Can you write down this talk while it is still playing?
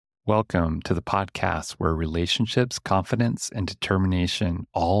Welcome to the podcast where relationships, confidence, and determination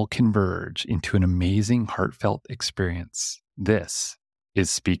all converge into an amazing, heartfelt experience. This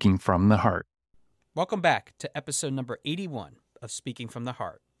is Speaking from the Heart. Welcome back to episode number 81 of Speaking from the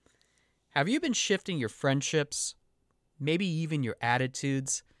Heart. Have you been shifting your friendships, maybe even your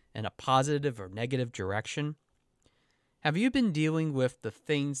attitudes, in a positive or negative direction? Have you been dealing with the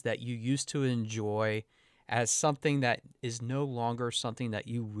things that you used to enjoy as something that is no longer something that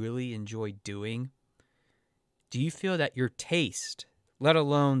you really enjoy doing? Do you feel that your taste, let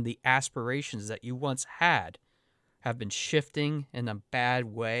alone the aspirations that you once had, have been shifting in a bad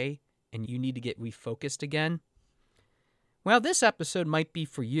way and you need to get refocused again? Well, this episode might be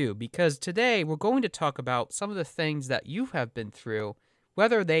for you because today we're going to talk about some of the things that you have been through,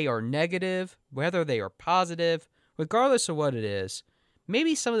 whether they are negative, whether they are positive, regardless of what it is.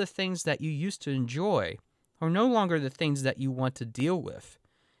 Maybe some of the things that you used to enjoy are no longer the things that you want to deal with.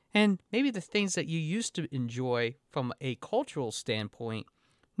 And maybe the things that you used to enjoy from a cultural standpoint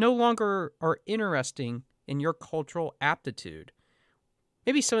no longer are interesting in your cultural aptitude.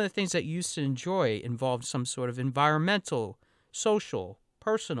 Maybe some of the things that you used to enjoy involved some sort of environmental, social,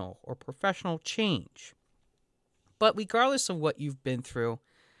 personal, or professional change. But regardless of what you've been through,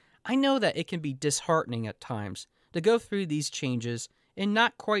 I know that it can be disheartening at times to go through these changes and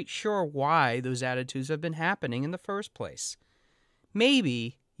not quite sure why those attitudes have been happening in the first place.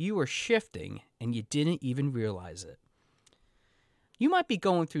 Maybe you were shifting and you didn't even realize it. You might be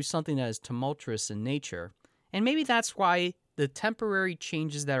going through something that is tumultuous in nature, and maybe that's why the temporary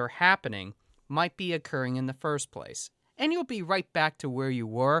changes that are happening might be occurring in the first place. And you'll be right back to where you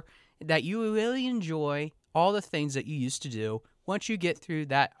were, that you really enjoy all the things that you used to do once you get through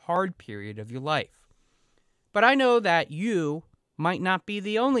that hard period of your life. But I know that you might not be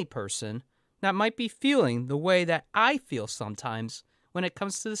the only person that might be feeling the way that I feel sometimes when it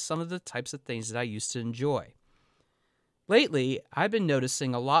comes to some of the types of things that I used to enjoy. Lately, I've been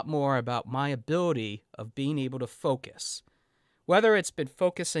noticing a lot more about my ability of being able to focus. Whether it's been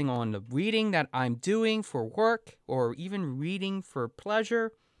focusing on the reading that I'm doing for work or even reading for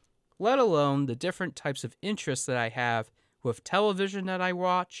pleasure, let alone the different types of interests that I have with television that I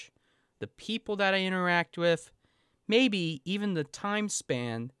watch, the people that I interact with, maybe even the time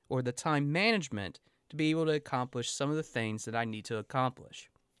span or the time management to be able to accomplish some of the things that I need to accomplish.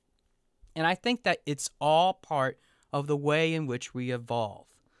 And I think that it's all part of the way in which we evolve.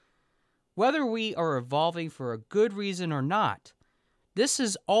 Whether we are evolving for a good reason or not, this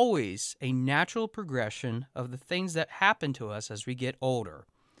is always a natural progression of the things that happen to us as we get older.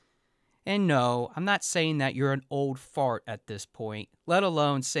 And no, I'm not saying that you're an old fart at this point, let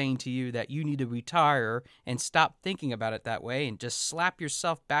alone saying to you that you need to retire and stop thinking about it that way and just slap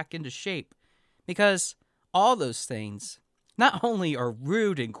yourself back into shape. Because all those things not only are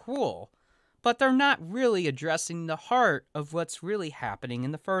rude and cruel, but they're not really addressing the heart of what's really happening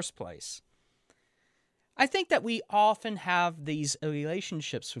in the first place. I think that we often have these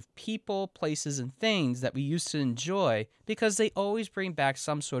relationships with people, places, and things that we used to enjoy because they always bring back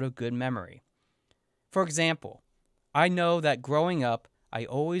some sort of good memory. For example, I know that growing up, I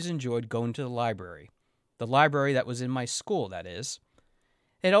always enjoyed going to the library that was in my school, that is.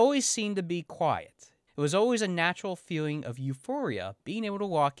 It always seemed to be quiet. It was always a natural feeling of euphoria being able to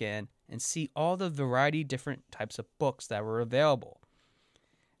walk in and see all the variety different types of books that were available.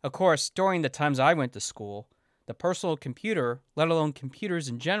 Of course, during the times I went to school, the personal computer, let alone computers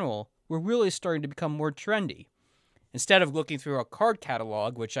in general, were really starting to become more trendy. Instead of looking through a card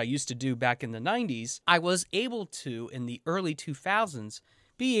catalog, which I used to do back in the 90s, I was able to, in the early 2000s,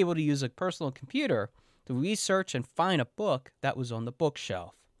 be able to use a personal computer to research and find a book that was on the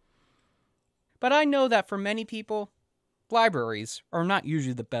bookshelf. But I know that for many people, libraries are not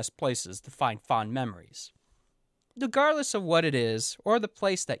usually the best places to find fond memories. Regardless of what it is or the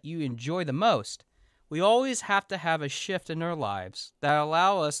place that you enjoy the most, we always have to have a shift in our lives that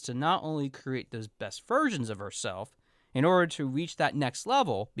allow us to not only create those best versions of ourselves in order to reach that next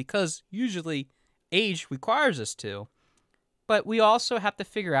level, because usually age requires us to, but we also have to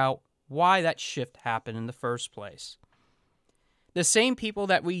figure out why that shift happened in the first place. The same people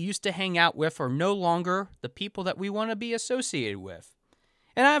that we used to hang out with are no longer the people that we want to be associated with.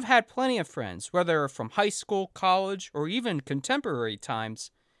 And I've had plenty of friends, whether from high school, college, or even contemporary times,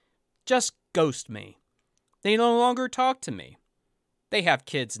 just ghost me. They no longer talk to me. They have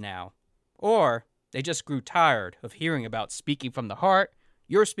kids now. Or they just grew tired of hearing about Speaking from the Heart,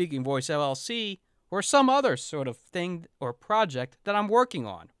 Your Speaking Voice LLC, or some other sort of thing or project that I'm working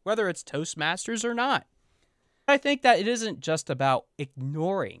on, whether it's Toastmasters or not. I think that it isn't just about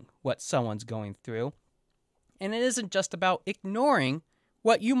ignoring what someone's going through, and it isn't just about ignoring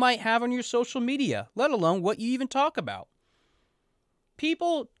what you might have on your social media, let alone what you even talk about.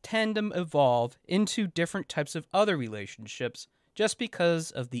 People tend to evolve into different types of other relationships just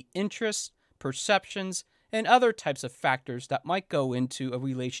because of the interests, perceptions, and other types of factors that might go into a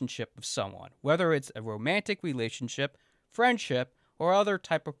relationship with someone, whether it's a romantic relationship, friendship, or other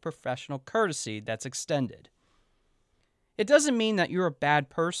type of professional courtesy that's extended. It doesn't mean that you're a bad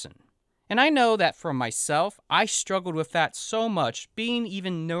person. And I know that for myself, I struggled with that so much, being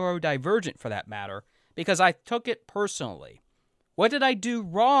even neurodivergent for that matter, because I took it personally. What did I do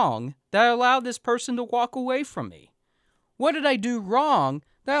wrong that allowed this person to walk away from me? What did I do wrong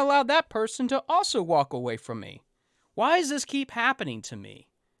that allowed that person to also walk away from me? Why does this keep happening to me?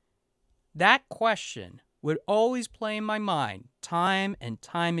 That question would always play in my mind time and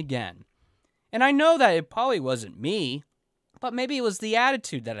time again. And I know that it probably wasn't me, but maybe it was the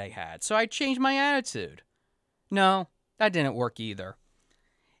attitude that I had, so I changed my attitude. No, that didn't work either.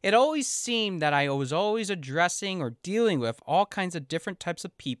 It always seemed that I was always addressing or dealing with all kinds of different types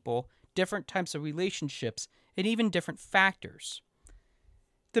of people, different types of relationships, and even different factors.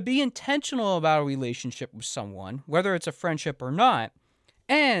 To be intentional about a relationship with someone, whether it's a friendship or not,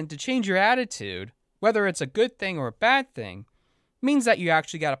 and to change your attitude, whether it's a good thing or a bad thing, means that you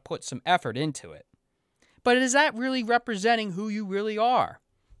actually got to put some effort into it. But is that really representing who you really are?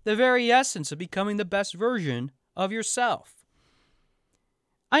 The very essence of becoming the best version of yourself.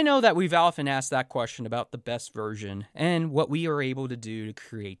 I know that we've often asked that question about the best version and what we are able to do to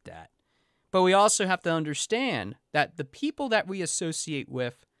create that. But we also have to understand that the people that we associate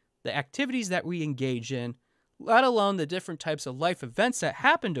with, the activities that we engage in, let alone the different types of life events that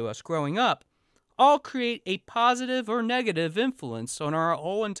happen to us growing up, all create a positive or negative influence on our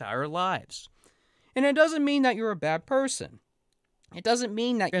whole entire lives. And it doesn't mean that you're a bad person. It doesn't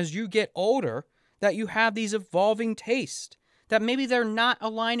mean that as you get older that you have these evolving tastes, that maybe they're not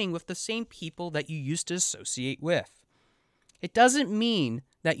aligning with the same people that you used to associate with. It doesn't mean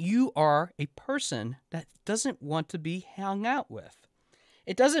that you are a person that doesn't want to be hung out with.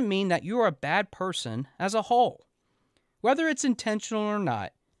 It doesn't mean that you are a bad person as a whole. Whether it's intentional or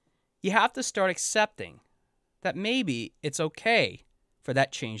not, you have to start accepting that maybe it's okay for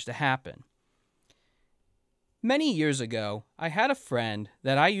that change to happen. Many years ago, I had a friend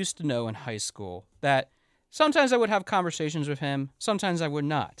that I used to know in high school that sometimes I would have conversations with him, sometimes I would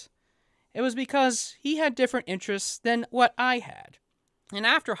not. It was because he had different interests than what I had. And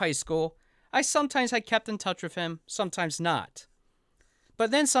after high school, I sometimes had kept in touch with him, sometimes not. But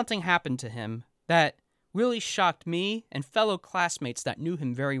then something happened to him that really shocked me and fellow classmates that knew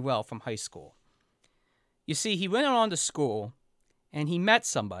him very well from high school. You see, he went on to school and he met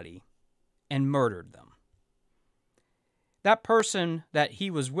somebody and murdered them. That person that he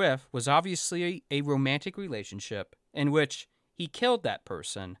was with was obviously a romantic relationship in which he killed that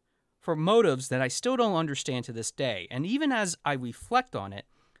person for motives that I still don't understand to this day. And even as I reflect on it,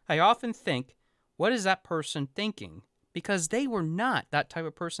 I often think, what is that person thinking? Because they were not that type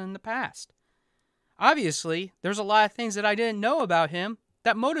of person in the past. Obviously, there's a lot of things that I didn't know about him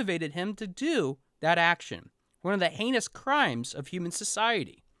that motivated him to do that action, one of the heinous crimes of human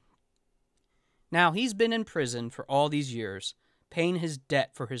society. Now, he's been in prison for all these years, paying his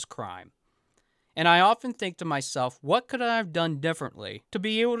debt for his crime. And I often think to myself, what could I have done differently to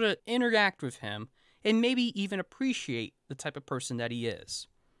be able to interact with him and maybe even appreciate the type of person that he is?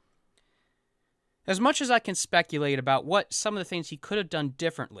 As much as I can speculate about what some of the things he could have done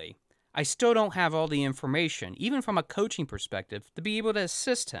differently, I still don't have all the information, even from a coaching perspective, to be able to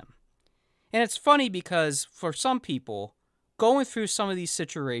assist him. And it's funny because for some people, going through some of these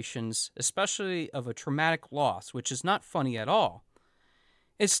situations, especially of a traumatic loss, which is not funny at all,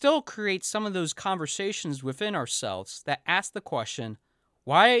 it still creates some of those conversations within ourselves that ask the question,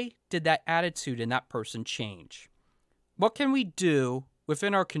 why did that attitude in that person change? What can we do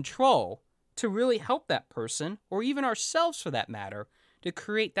within our control to really help that person, or even ourselves for that matter, to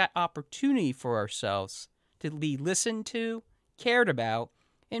create that opportunity for ourselves to be listened to, cared about,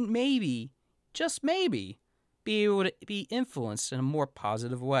 and maybe, just maybe, be able to be influenced in a more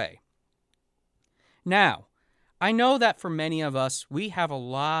positive way. Now, I know that for many of us, we have a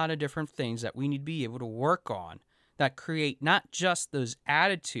lot of different things that we need to be able to work on that create not just those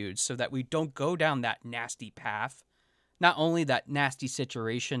attitudes so that we don't go down that nasty path, not only that nasty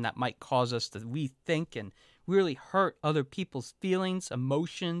situation that might cause us to rethink and really hurt other people's feelings,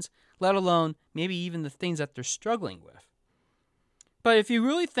 emotions, let alone maybe even the things that they're struggling with. But if you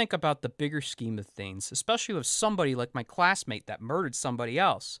really think about the bigger scheme of things, especially with somebody like my classmate that murdered somebody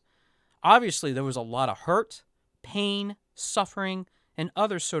else, obviously there was a lot of hurt, pain, suffering, and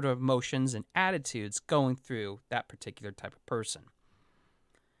other sort of emotions and attitudes going through that particular type of person.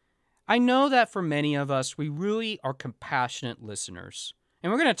 I know that for many of us, we really are compassionate listeners. And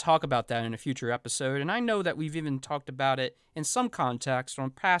we're going to talk about that in a future episode, and I know that we've even talked about it in some context on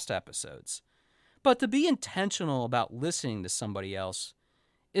past episodes. But to be intentional about listening to somebody else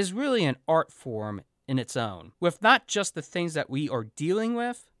is really an art form in its own, with not just the things that we are dealing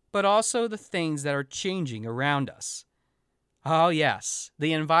with, but also the things that are changing around us. Oh yes,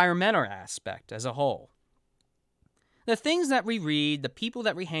 the environmental aspect as a whole. The things that we read, the people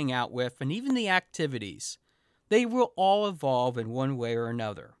that we hang out with, and even the activities, they will all evolve in one way or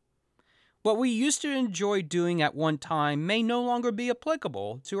another. What we used to enjoy doing at one time may no longer be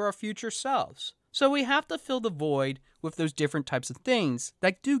applicable to our future selves. So we have to fill the void with those different types of things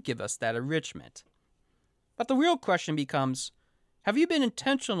that do give us that enrichment. But the real question becomes, have you been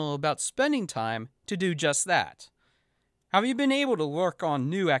intentional about spending time to do just that? Have you been able to work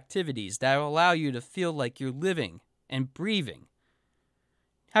on new activities that will allow you to feel like you're living and breathing?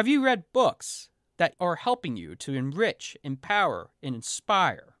 Have you read books that are helping you to enrich, empower, and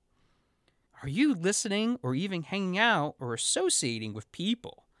inspire? Are you listening or even hanging out or associating with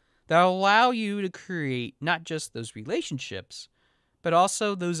people that allow you to create not just those relationships, but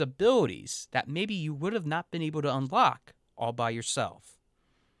also those abilities that maybe you would have not been able to unlock all by yourself?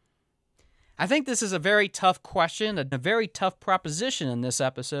 I think this is a very tough question, a very tough proposition in this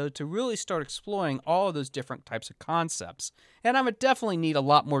episode to really start exploring all of those different types of concepts, and I would definitely need a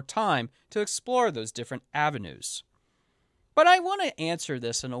lot more time to explore those different avenues. But I want to answer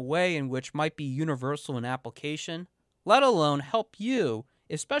this in a way in which might be universal in application, let alone help you,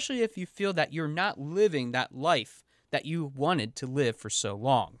 especially if you feel that you're not living that life that you wanted to live for so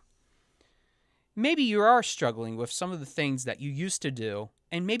long. Maybe you are struggling with some of the things that you used to do,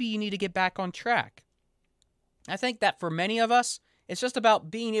 and maybe you need to get back on track. I think that for many of us, it's just about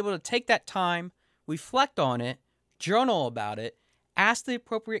being able to take that time, reflect on it, journal about it, ask the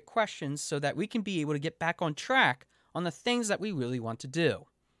appropriate questions so that we can be able to get back on track on the things that we really want to do.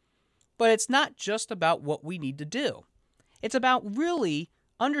 But it's not just about what we need to do. It's about really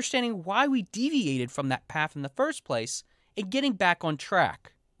understanding why we deviated from that path in the first place and getting back on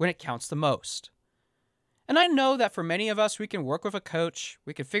track when it counts the most. And I know that for many of us, we can work with a coach,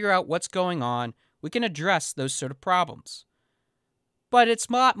 we can figure out what's going on, we can address those sort of problems. But it's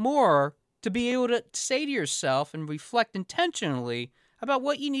a lot more to be able to say to yourself and reflect intentionally about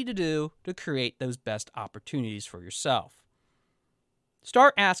what you need to do to create those best opportunities for yourself.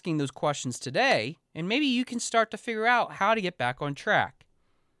 Start asking those questions today, and maybe you can start to figure out how to get back on track.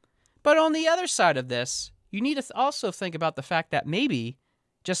 But on the other side of this, you need to also think about the fact that maybe,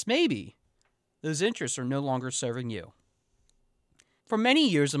 just maybe, those interests are no longer serving you. For many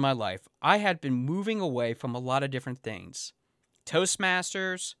years of my life, I had been moving away from a lot of different things.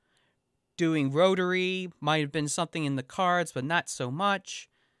 Toastmasters, doing Rotary, might have been something in the cards, but not so much.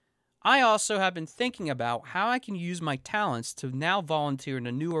 I also have been thinking about how I can use my talents to now volunteer in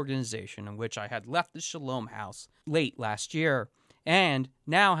a new organization in which I had left the Shalom House late last year, and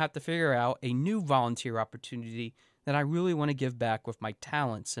now have to figure out a new volunteer opportunity that I really want to give back with my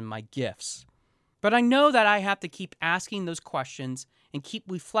talents and my gifts. But I know that I have to keep asking those questions and keep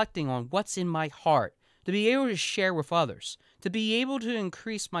reflecting on what's in my heart to be able to share with others, to be able to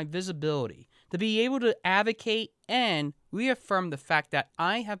increase my visibility, to be able to advocate and reaffirm the fact that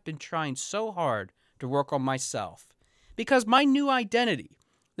I have been trying so hard to work on myself. Because my new identity,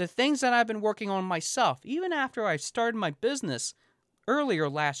 the things that I've been working on myself, even after I started my business earlier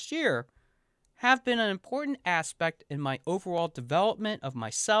last year, have been an important aspect in my overall development of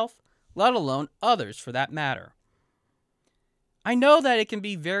myself, let alone others for that matter. I know that it can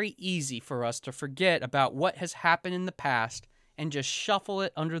be very easy for us to forget about what has happened in the past and just shuffle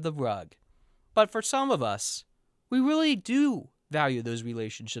it under the rug. But for some of us, we really do value those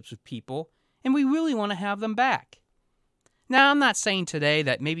relationships with people, and we really want to have them back. Now, I'm not saying today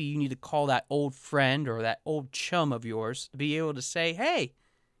that maybe you need to call that old friend or that old chum of yours to be able to say, hey,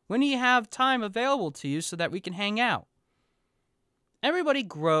 when do you have time available to you so that we can hang out? Everybody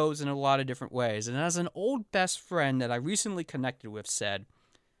grows in a lot of different ways, and as an old best friend that I recently connected with said,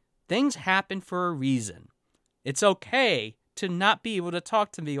 things happen for a reason. It's okay to not be able to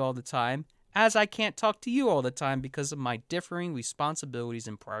talk to me all the time, as I can't talk to you all the time because of my differing responsibilities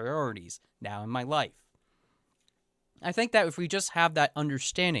and priorities now in my life. I think that if we just have that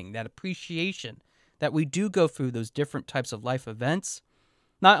understanding, that appreciation, that we do go through those different types of life events,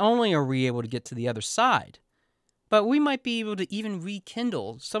 not only are we able to get to the other side, but we might be able to even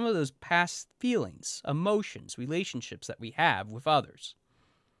rekindle some of those past feelings, emotions, relationships that we have with others.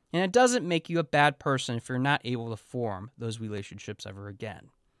 And it doesn't make you a bad person if you're not able to form those relationships ever again.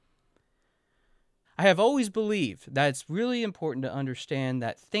 I have always believed that it's really important to understand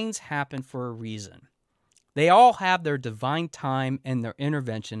that things happen for a reason. They all have their divine time and their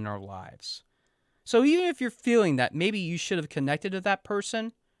intervention in our lives. So even if you're feeling that maybe you should have connected to that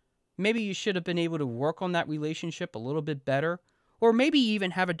person, maybe you should have been able to work on that relationship a little bit better, or maybe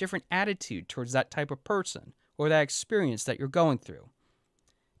even have a different attitude towards that type of person or that experience that you're going through,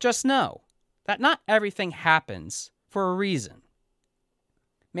 just know that not everything happens for a reason.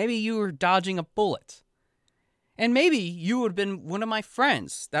 Maybe you were dodging a bullet. And maybe you would have been one of my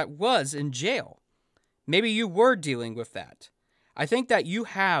friends that was in jail. Maybe you were dealing with that. I think that you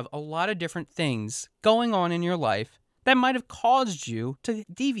have a lot of different things going on in your life that might have caused you to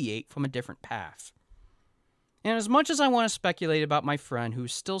deviate from a different path. And as much as I want to speculate about my friend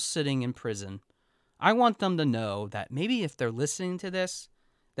who's still sitting in prison, I want them to know that maybe if they're listening to this,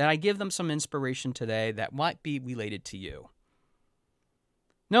 that I give them some inspiration today that might be related to you.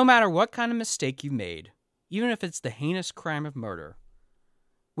 No matter what kind of mistake you made, even if it's the heinous crime of murder,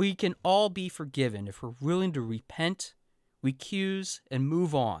 we can all be forgiven if we're willing to repent, recuse, and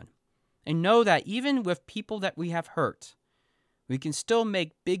move on. And know that even with people that we have hurt, we can still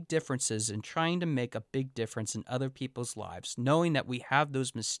make big differences in trying to make a big difference in other people's lives, knowing that we have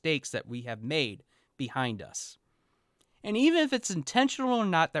those mistakes that we have made behind us. And even if it's intentional or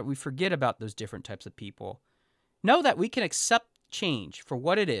not that we forget about those different types of people, know that we can accept change for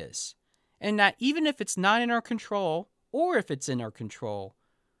what it is, and that even if it's not in our control, or if it's in our control,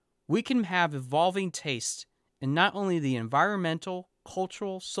 we can have evolving tastes in not only the environmental,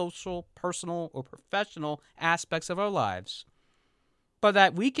 cultural, social, personal, or professional aspects of our lives, but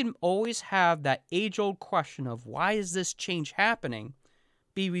that we can always have that age-old question of why is this change happening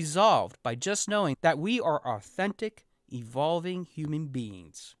be resolved by just knowing that we are authentic, evolving human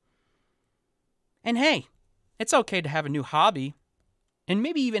beings. And hey, it's okay to have a new hobby, and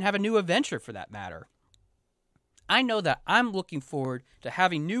maybe even have a new adventure for that matter. I know that I'm looking forward to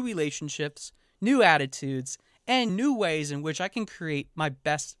having new relationships, new attitudes, and new ways in which I can create my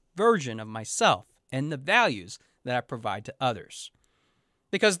best version of myself and the values that I provide to others.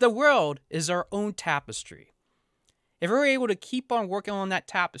 Because the world is our own tapestry. If we're able to keep on working on that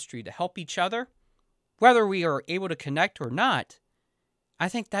tapestry to help each other, whether we are able to connect or not, I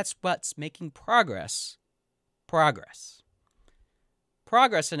think that's what's making progress.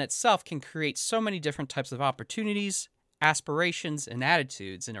 Progress in itself can create so many different types of opportunities, aspirations, and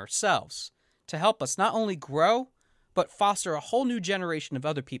attitudes in ourselves to help us not only grow, but foster a whole new generation of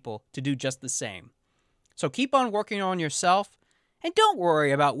other people to do just the same. So keep on working on yourself, and don't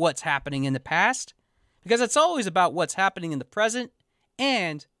worry about what's happening in the past, because it's always about what's happening in the present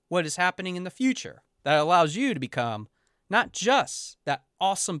and what is happening in the future that allows you to become not just that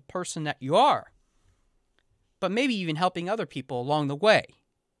awesome person that you are, but maybe even helping other people along the way,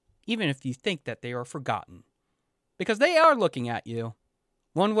 even if you think that they are forgotten. Because they are looking at you,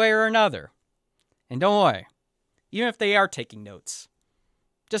 one way or another. And don't worry, even if they are taking notes,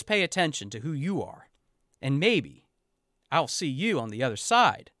 just pay attention to who you are. And maybe I'll see you on the other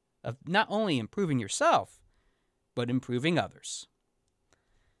side of not only improving yourself, but improving others.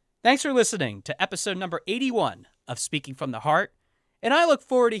 Thanks for listening to episode number 81 of Speaking from the Heart, and I look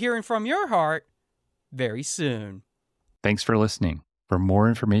forward to hearing from your heart very soon. Thanks for listening. For more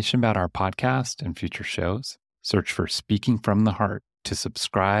information about our podcast and future shows, search for Speaking from the Heart to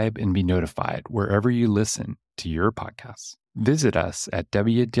subscribe and be notified wherever you listen to your podcasts. Visit us at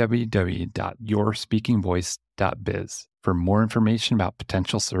www.yourspeakingvoice.biz for more information about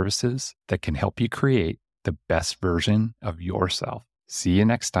potential services that can help you create the best version of yourself. See you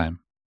next time.